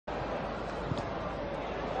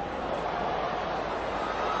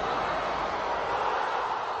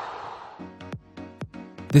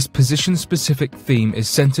This position-specific theme is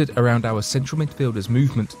centered around our central midfielder's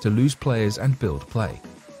movement to lose players and build play.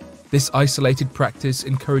 This isolated practice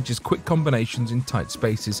encourages quick combinations in tight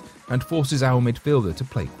spaces and forces our midfielder to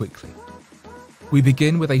play quickly. We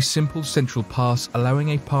begin with a simple central pass,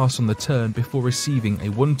 allowing a pass on the turn before receiving a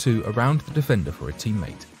 1-2 around the defender for a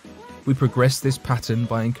teammate. We progress this pattern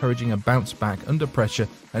by encouraging a bounce back under pressure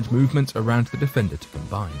and movement around the defender to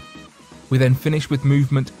combine. We then finish with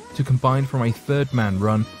movement to combine from a third man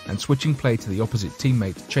run and switching play to the opposite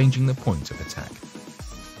teammate, changing the point of attack.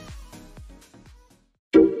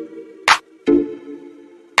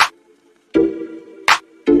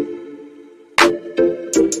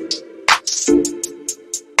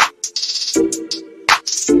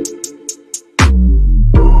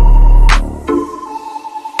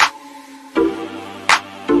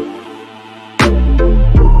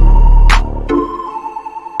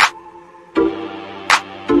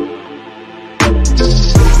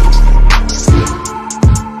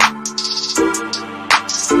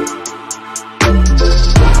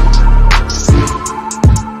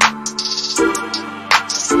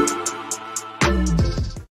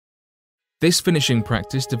 This finishing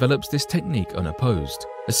practice develops this technique unopposed.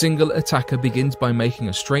 A single attacker begins by making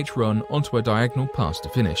a straight run onto a diagonal pass to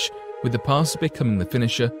finish, with the passer becoming the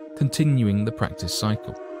finisher, continuing the practice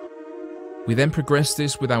cycle. We then progress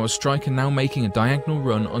this with our striker now making a diagonal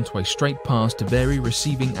run onto a straight pass to vary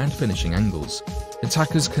receiving and finishing angles.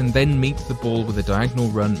 Attackers can then meet the ball with a diagonal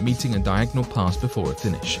run, meeting a diagonal pass before a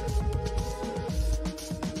finish.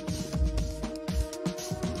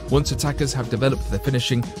 Once attackers have developed their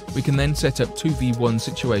finishing, we can then set up 2v1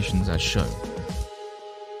 situations as shown.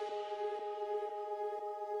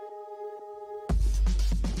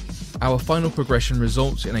 Our final progression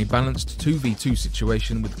results in a balanced 2v2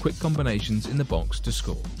 situation with quick combinations in the box to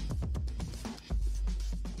score.